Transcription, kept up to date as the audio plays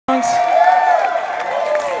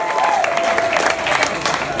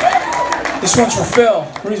This one's for Phil.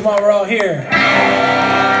 The reason why we're all here.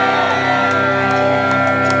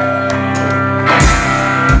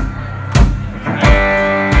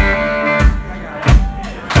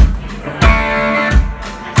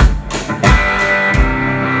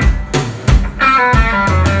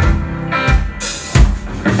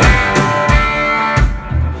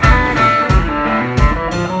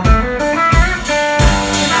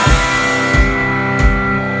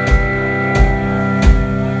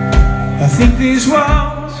 I think these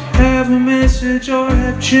walls have a message or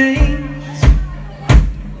have changed.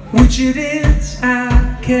 Which it is,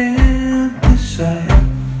 I can't decide.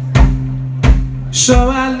 So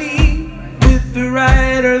I leave with the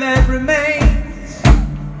writer that remains,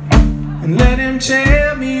 and let him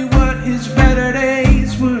tell me what his better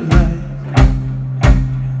days were like.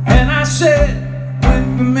 And I said,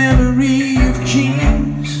 with the memory of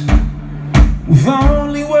kings, with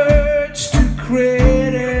only words to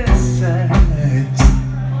criticize,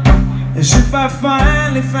 as if I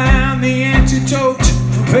finally found the antidote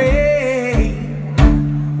for pain,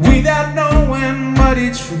 without knowing what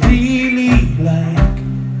it's really like.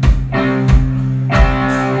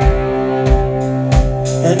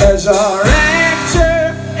 And as our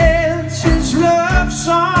actor ends his love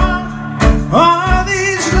song, all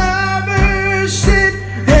these lovers sit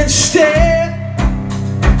and stare.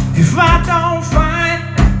 If I don't find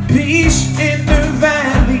peace in the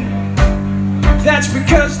valley, that's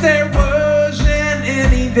because there wasn't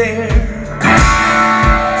any there.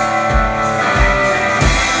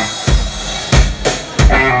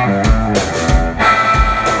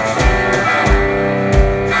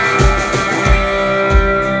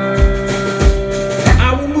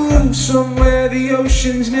 I will move somewhere the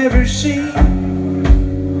ocean's never seen,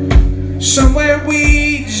 somewhere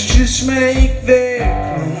weeds just make their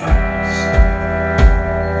claims,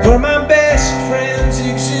 where my best friends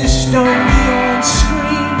exist only on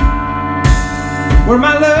screen, where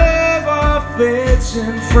my love all fits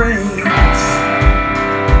in frames.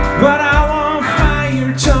 But I want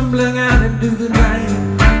fire tumbling out into the night.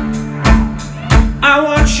 I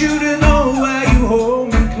want you to know why you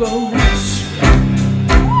hold me close.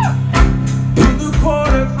 Pull the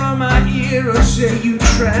quarter from my ear or say you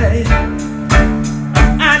tried.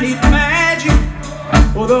 I need magic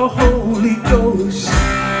or the Holy Ghost.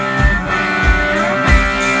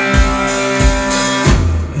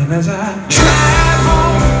 And as I